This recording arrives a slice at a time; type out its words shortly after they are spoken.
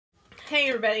Hey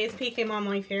everybody, it's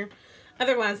PKMomLife here,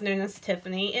 otherwise known as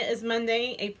Tiffany. It is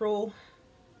Monday, April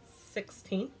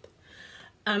 16th.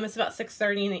 It's about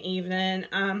 6:30 in the evening.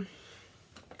 Kind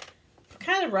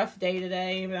of a rough day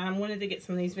today, but I wanted to get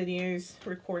some of these videos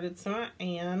recorded, so I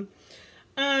am.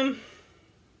 I've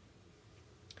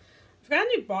got a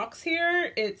new box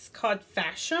here. It's called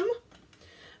Fashom.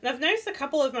 And I've noticed a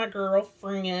couple of my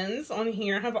girlfriends on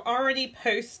here have already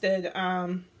posted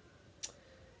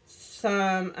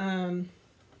some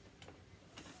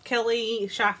Kelly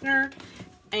Schaffner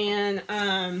and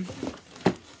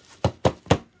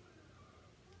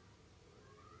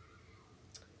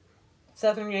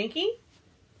Southern Yankee.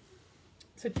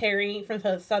 So Terry from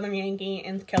the Southern Yankee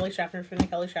and Kelly Schaffner from the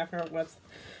Kelly Schaffner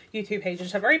YouTube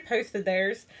pages have already posted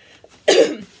theirs.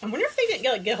 I wonder if they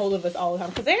didn't get hold of us all the time,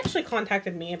 because they actually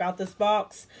contacted me about this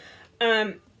box.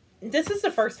 This is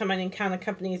the first time any kind of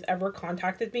company has ever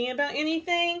contacted me about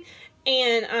anything,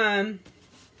 and I'm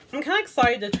kind of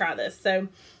excited to try this. So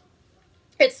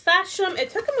it's Fashom.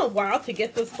 It took them a while to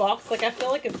get this box. Like, I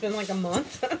feel like it's been like a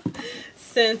month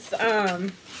since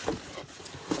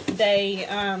they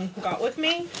got with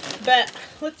me. But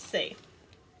let's see.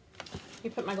 Let me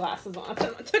put my glasses on.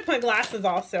 I took my glasses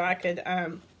off so I could,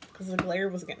 because the glare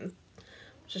was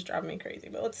just driving me crazy.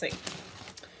 But let's see.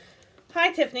 Hi,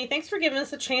 Tiffany. Thanks for giving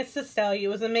us a chance to style you.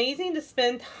 It was amazing to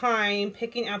spend time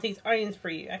picking out these items for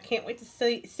you. I can't wait to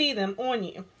see them on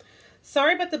you.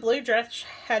 Sorry, but the blue dress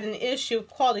had an issue with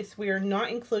quality, so we are not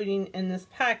including in this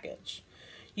package.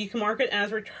 You can mark it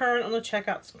as return on the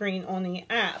checkout screen on the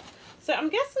app. So I'm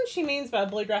guessing she means by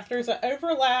blue dress, there's an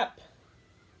overlap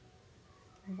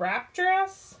wrap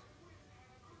dress.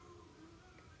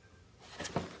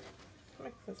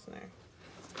 Make this now.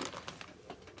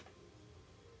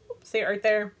 See it right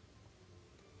there?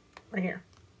 Right here.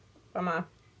 By my,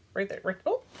 right there. Right,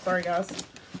 oh, sorry guys.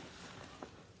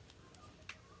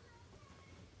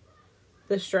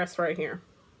 This dress right here.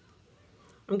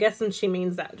 I'm guessing she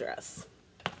means that dress.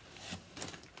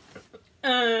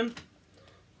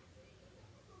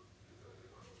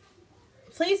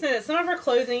 Please note that some of our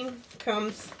clothing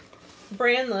comes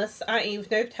brandless, i.e. with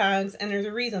no tags, and there's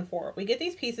a reason for it. We get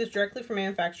these pieces directly from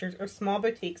manufacturers or small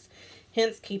boutiques,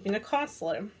 hence keeping the cost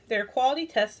low. They are quality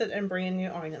tested and brand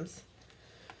new items.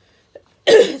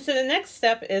 So the next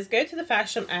step is go to the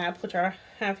Fashom app, which I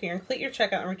have here, and complete your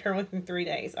checkout and return within 3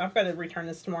 days. I've got to return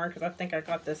this tomorrow because I think I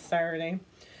got this Saturday.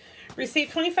 Receive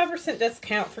 25%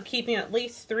 discount for keeping at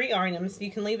least 3 items.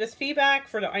 You can leave us feedback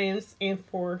for the items and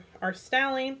for our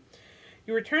styling.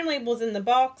 Your return label is in the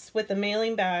box with a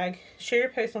mailing bag. Share your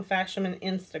post on Fashom and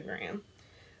Instagram.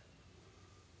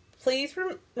 Please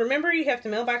remember you have to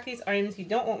mail back these items you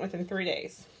don't want within 3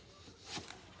 days.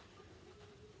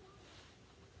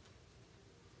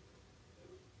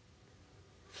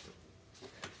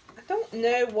 I don't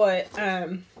know what,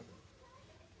 so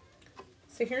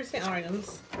here's the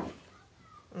items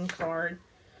on card.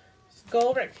 It's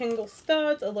gold rectangle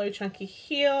studs, a low chunky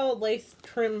heel, lace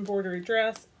trim embroidery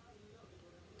dress,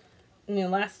 an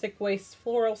elastic waist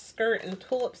floral skirt, and a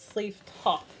tulip sleeve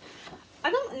top. I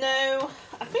don't know.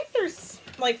 I think there's,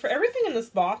 like, for everything in this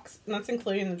box, and that's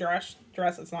including the dress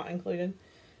it's not included,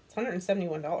 it's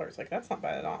 $171. Like, that's not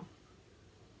bad at all.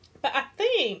 But I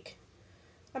think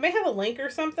I may have a link or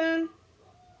something.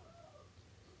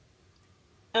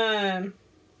 That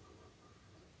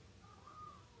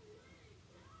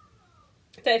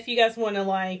if you guys want to,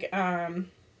 like,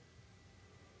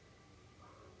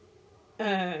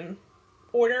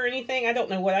 order anything. I don't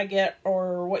know what I get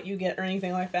or what you get or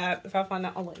anything like that. If I find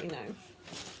out, I'll let you know.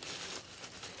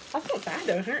 That's not bad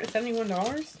though, $171.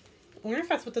 I wonder if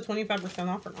that's with the 25%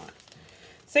 off or not.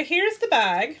 So here's the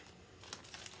bag.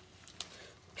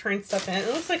 Turn stuff in. It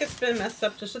looks like it's been messed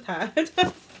up just a tad.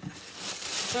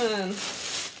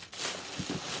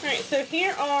 Alright, so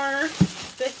here are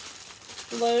the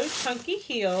low chunky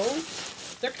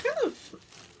heels. They're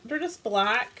just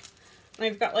black. And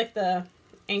they've got like the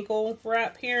ankle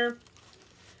wrap here.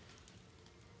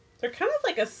 They're kind of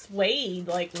like a suede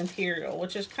like material,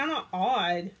 which is kind of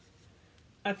odd,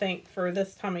 I think, for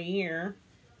this time of year.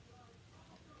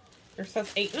 They're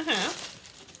size 8.5.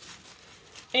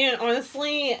 And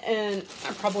honestly, and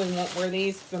I probably won't wear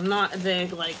these because I'm not a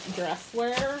big like dress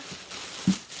wearer.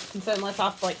 And so unless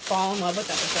I like fall in love with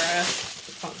that dress,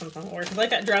 it's not something I'll wear. Because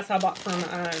like that dress I bought from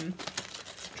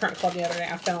Trunk Club the other day,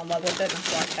 I fell in love with it, and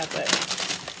that's why I kept it.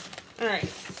 Alright,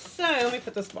 so let me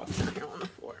put this box down here on the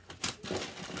floor.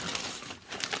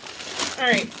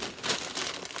 Alright.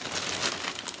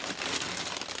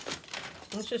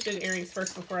 Let's just do the earrings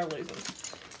first before I lose them.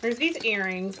 There's these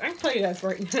earrings. I can tell you guys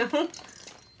right now,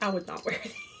 I would not wear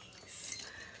these.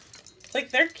 Like,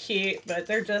 they're cute, but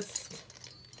they're just,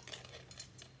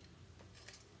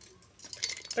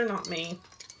 they're not me.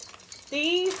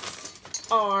 These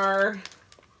are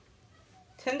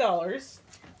 $10.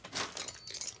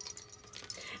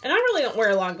 And I really don't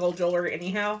wear a lot of gold jewelry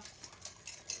anyhow.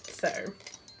 So,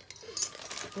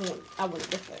 I wouldn't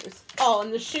get those. Oh,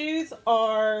 and the shoes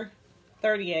are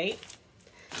 $38.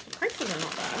 The prices are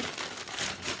not bad.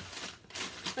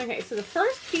 Okay, so the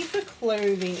first piece of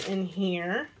clothing in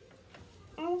here.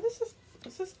 Oh,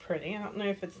 this is pretty. I don't know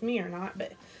if it's me or not,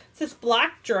 but it's this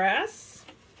black dress.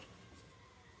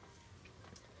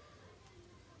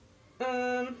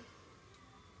 I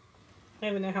don't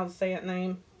even know how to say that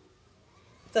name.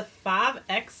 It's a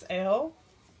 5XL.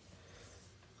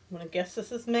 I'm going to guess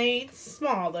this is made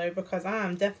small, though, because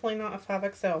I'm definitely not a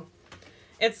 5XL.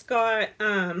 It's got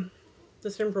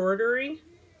this embroidery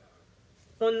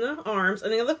on the arms,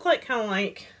 and they look like kind of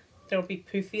like they'll be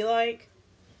poofy-like.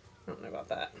 I don't know about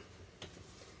that.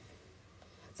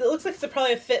 So it looks like it's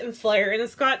probably a fit and flare, and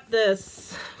it's got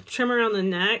this trim around the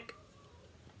neck.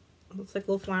 It looks like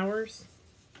little flowers.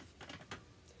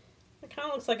 It kind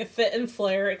of looks like a fit and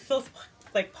flare. It feels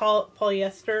like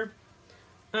polyester.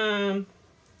 Thought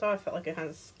I felt like it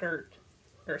has a skirt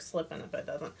or a slip in it, but it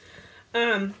doesn't.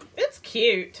 It's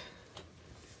cute.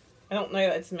 I don't know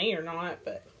if it's me or not,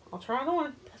 but I'll try it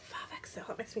on. The 5XL,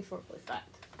 it makes me feel really fat.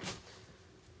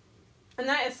 And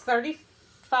that is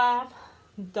 $35.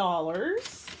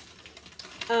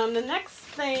 The next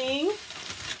thing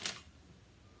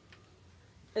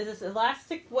is this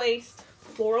elastic waist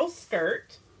floral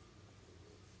skirt.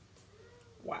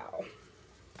 Wow.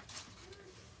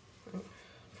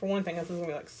 For one thing, this is going to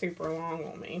be like super long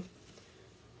on me.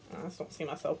 I just don't see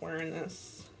myself wearing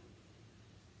this.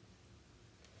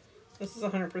 This is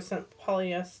 100%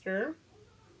 polyester.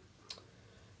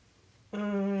 I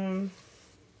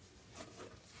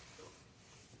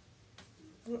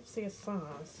don't see a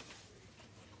size.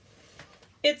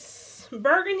 It's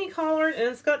burgundy colored, and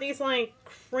it's got these like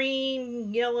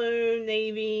cream, yellow,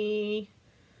 navy,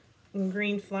 and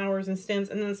green flowers and stems,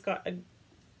 and then it's got a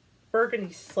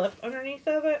burgundy slip underneath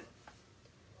of it.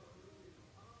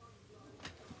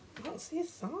 I don't see a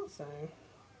size though.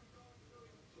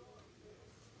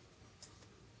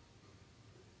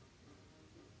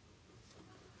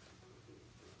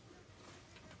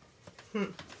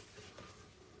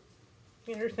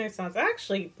 Yeah, there's no size. I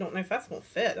actually don't know if that's gonna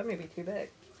fit. That may be too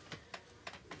big.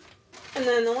 And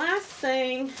then the last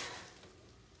thing,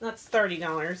 that's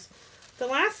 $30. The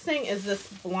last thing is this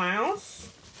blouse.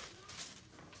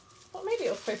 Well, maybe it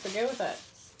was supposed to go with that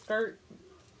skirt.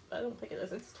 I don't think it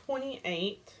is. It's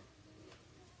 $28.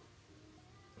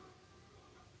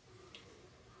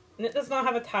 And it does not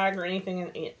have a tag or anything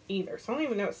in it either. So I don't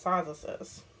even know what size this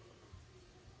is.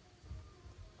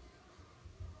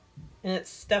 And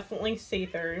it's definitely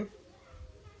see-through.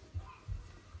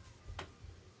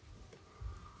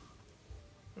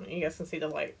 You guys can see the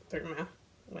light through my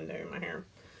window in my hair.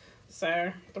 So,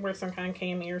 I have to wear some kind of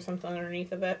cami or something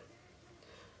underneath of it.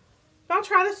 But I'll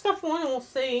try this stuff on and we'll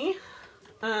see.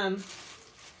 I'm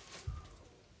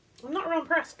not real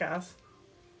impressed, guys.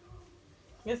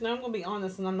 You guys know I'm going to be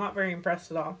honest, and I'm not very impressed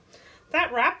at all.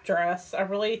 That wrap dress, I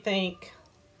really think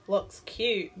looks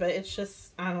cute, but it's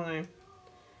just, I don't know.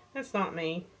 It's not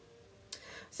me.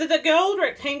 So the gold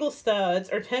rectangle studs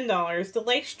are $10. The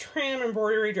lace trim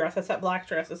embroidery dress, that's that black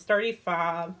dress, is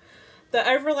 $35. The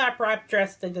overlap wrap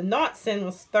dress they did not send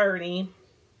was $30.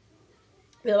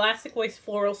 The elastic waist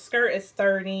floral skirt is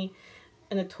 $30.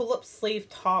 And the tulip sleeve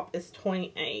top is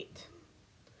 $28.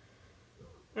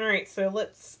 Alright, so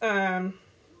let's try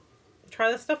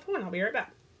this stuff on. I'll be right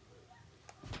back.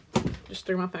 Just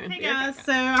threw my phone. Hey guys,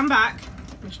 so I'm back.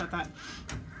 Let me shut that.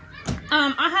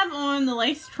 I have on the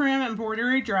lace trim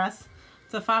embroidery dress.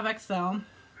 It's a 5XL.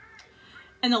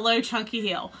 And the low chunky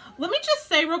heel. Let me just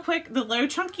say real quick, the low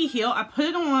chunky heel, I put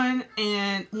it on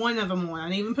and one of them on. I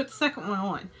didn't even put the second one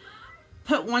on.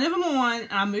 Put one of them on,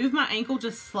 and I moved my ankle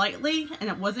just slightly, and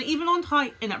it wasn't even on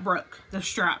tight, and it broke. The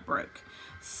strap broke.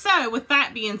 So, with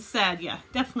that being said, yeah,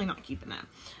 definitely not keeping that.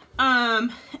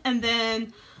 And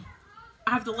then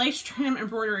I have the lace trim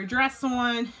embroidery dress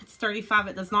on. It's $35.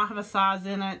 It does not have a size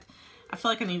in it. I feel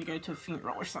like I need to go to a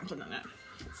funeral or something in it.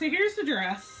 So here's the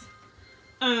dress.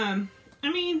 I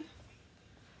mean,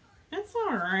 it's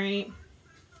alright.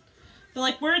 But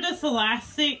like where this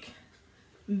elastic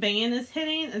band is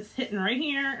hitting, it's hitting right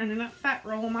here, and then that fat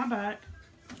roll on my back.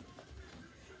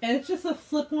 And it's just a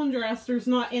slip-on dress. There's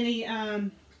not any,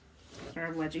 sorry,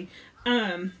 wedgie,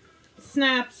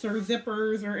 snaps or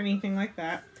zippers or anything like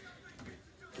that.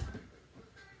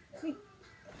 Hold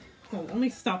on, let me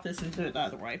stop this and do it the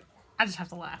other way. I just have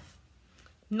to laugh.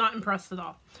 Not impressed at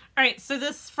all. Alright, so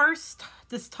this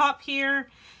top here,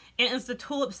 it is the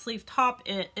tulip sleeve top.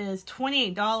 It is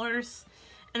 $28.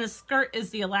 And the skirt is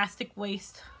the elastic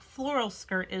waist floral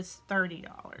skirt is $30.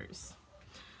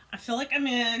 I feel like I'm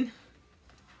in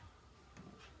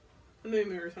a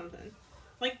movie or something.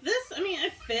 Like this, I mean,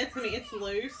 it fits. I mean, it's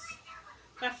loose.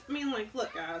 I mean, like,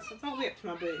 look, guys, it's all the way up to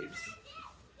my boobs.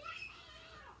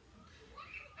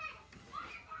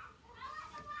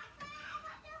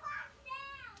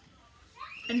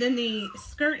 And then the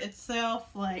skirt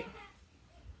itself, like,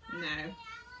 no.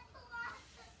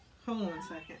 Hold on a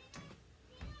second.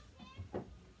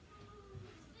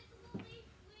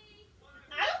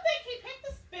 I don't think he picked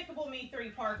Despicable Me 3,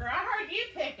 Parker. I heard you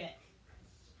pick it.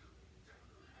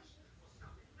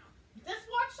 Just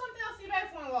watch something else you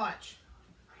both want to watch.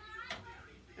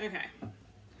 Okay.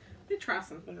 Let me try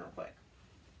something real quick.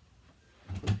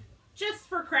 Just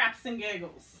for craps and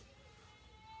giggles.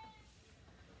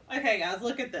 Okay, guys,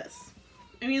 look at this.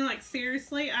 I mean, like,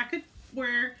 seriously, I could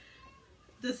wear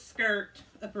this skirt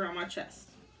up around my chest.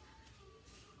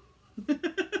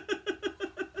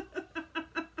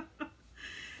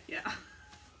 Yeah.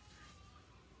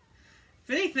 If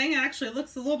anything, it actually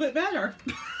looks a little bit better.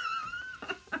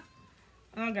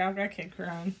 Oh, God, I can't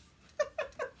cry.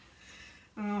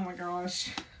 Oh, my gosh.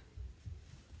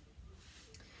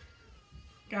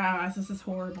 Guys, this is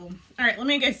horrible. Alright, let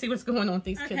me go see what's going on with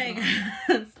these kids. Okay,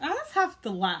 guys. I just have to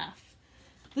laugh.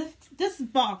 This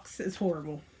box is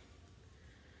horrible.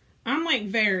 I'm, like,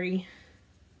 very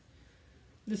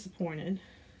disappointed.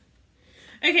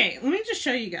 Okay, let me just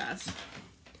show you guys.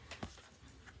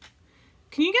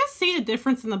 Can you guys see the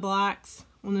difference in the blacks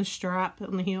on the strap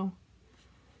on the heel?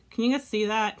 Can you guys see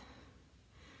that?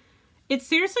 It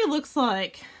seriously looks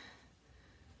like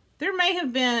there may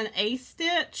have been a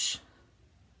stitch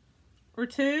or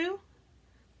two,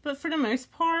 but for the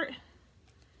most part,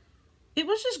 it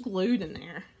was just glued in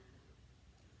there.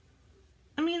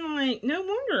 I mean, like, no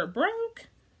wonder it broke.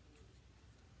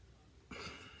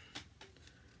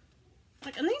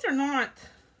 Like, and these are not,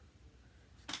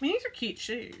 I mean, these are cute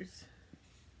shoes,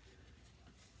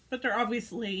 but they're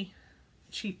obviously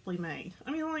cheaply made.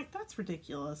 I mean, like, that's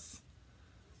ridiculous.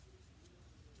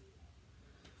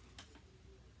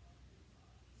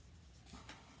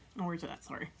 Oh, where's that?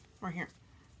 Sorry. Right here.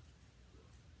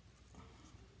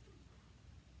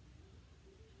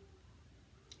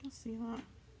 You see that?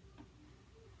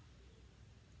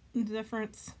 The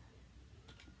difference.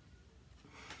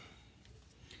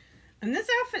 And this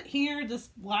outfit here, this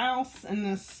blouse and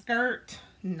this skirt,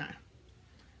 no.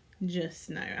 Just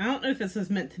no. I don't know if this is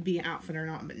meant to be an outfit or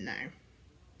not, but no.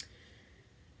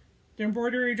 The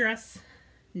embroidery dress,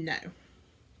 no.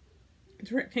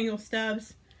 It's rectangle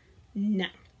stubs, no.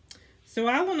 So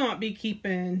I will not be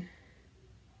keeping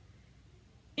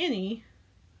any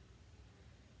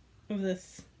of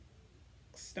this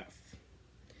stuff.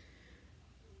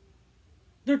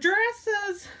 The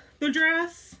dresses, the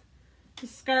dress, the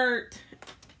skirt,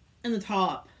 and the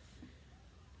top,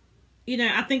 you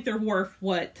know, I think they're worth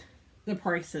what the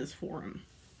price is for them.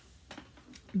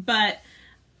 But,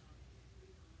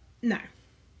 no.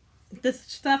 This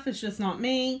stuff is just not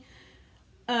me.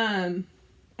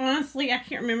 Honestly, I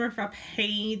can't remember if I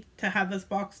paid to have this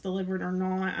box delivered or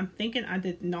not. I'm thinking I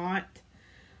did not.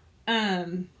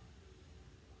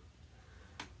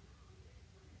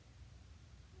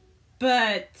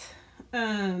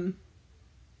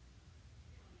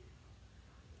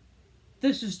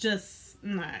 This is just,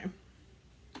 no.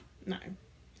 No.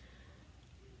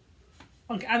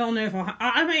 Like, I don't know if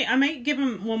I may give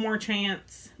them one more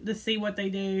chance to see what they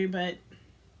do, but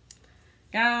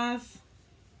guys,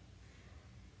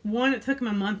 one, it took them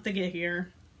a month to get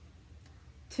here.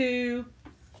 Two,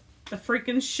 the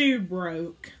freaking shoe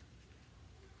broke.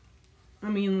 I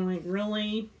mean, like,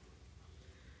 really?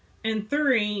 And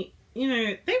three, you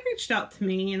know, they reached out to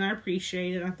me, and I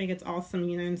appreciate it. I think it's awesome,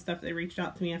 you know, and stuff. They reached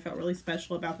out to me. I felt really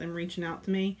special about them reaching out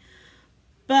to me.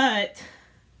 But,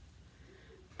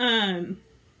 like,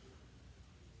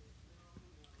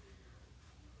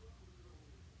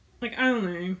 I don't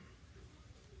know.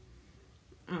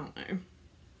 I don't know.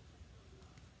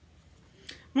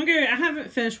 I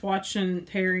haven't finished watching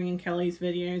Terry and Kelly's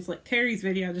videos. Like, Terry's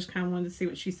video, I just kind of wanted to see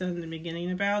what she said in the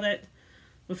beginning about it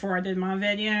before I did my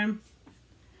video.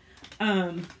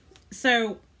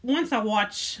 So, once I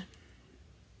watch,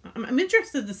 I'm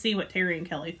interested to see what Terry and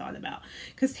Kelly thought about.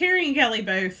 Because Terry and Kelly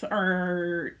both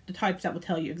are the types that will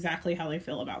tell you exactly how they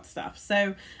feel about stuff.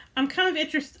 So, I'm kind of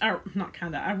interested, or not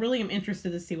kind of, I really am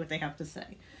interested to see what they have to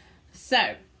say.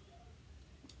 So,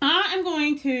 I am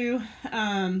going to,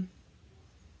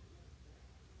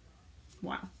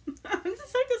 Wow. I'm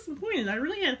just so disappointed. I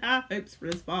really had high hopes for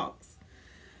this box.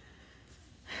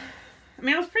 I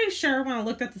mean, I was pretty sure when I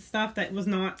looked at the stuff that was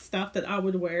not stuff that I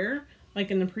would wear, like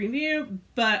in the preview.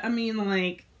 But, I mean,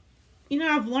 like, you know,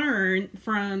 I've learned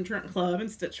from Trunk Club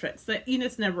and Stitch Fix that you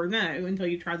just never know until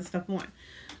you try the stuff on.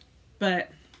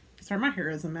 But, sorry, my hair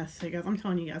is a mess today, guys. I'm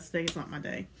telling you guys, today is not my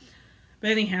day.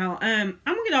 But anyhow, I'm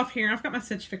going to get off here. I've got my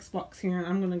Stitch Fix box here, and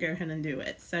I'm going to go ahead and do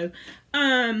it. So,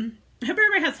 I hope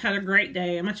everybody has had a great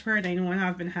day. A much better day than one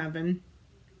I've been having.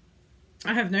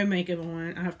 I have no makeup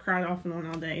on. I have cried off and on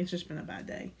all day. It's just been a bad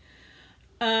day.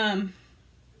 But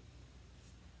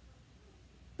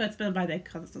it's been a bad day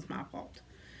because it's just my fault.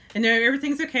 And no,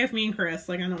 everything's okay with me and Chris.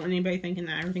 Like, I don't want anybody thinking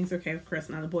that everything's okay with Chris.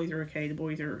 Now, the boys are okay. The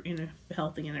boys are, you know,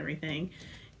 healthy and everything.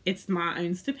 It's my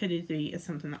own stupidity. It's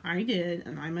something that I did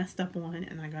and I messed up on,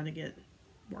 and I got to get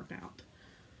worked out.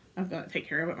 I've got to take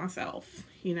care of it myself,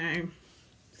 you know.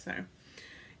 So,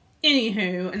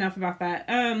 anywho, enough about that.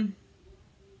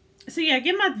 So yeah,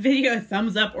 give my video a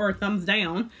thumbs up or a thumbs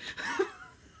down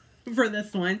for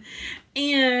this one.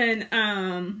 And,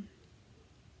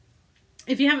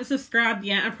 if you haven't subscribed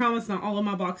yet, I promise not all of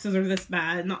my boxes are this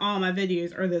bad. Not all my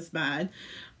videos are this bad.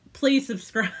 Please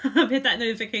subscribe. Hit that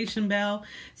notification bell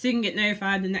so you can get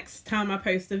notified the next time I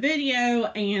post a video.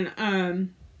 And,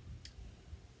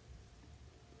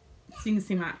 so you can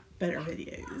see my better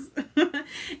videos.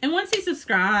 And once you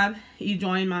subscribe, you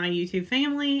join my YouTube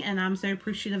family, and I'm so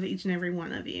appreciative of each and every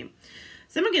one of you.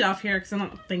 So I'm gonna get off here because I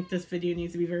don't think this video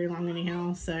needs to be very long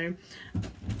anyhow. So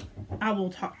I will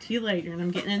talk to you later, and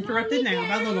I'm getting interrupted now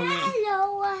by little man.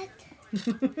 Hello, what?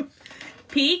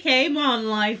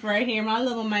 PKMomLife right here, my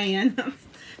little man.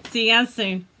 See you guys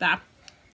soon. Bye.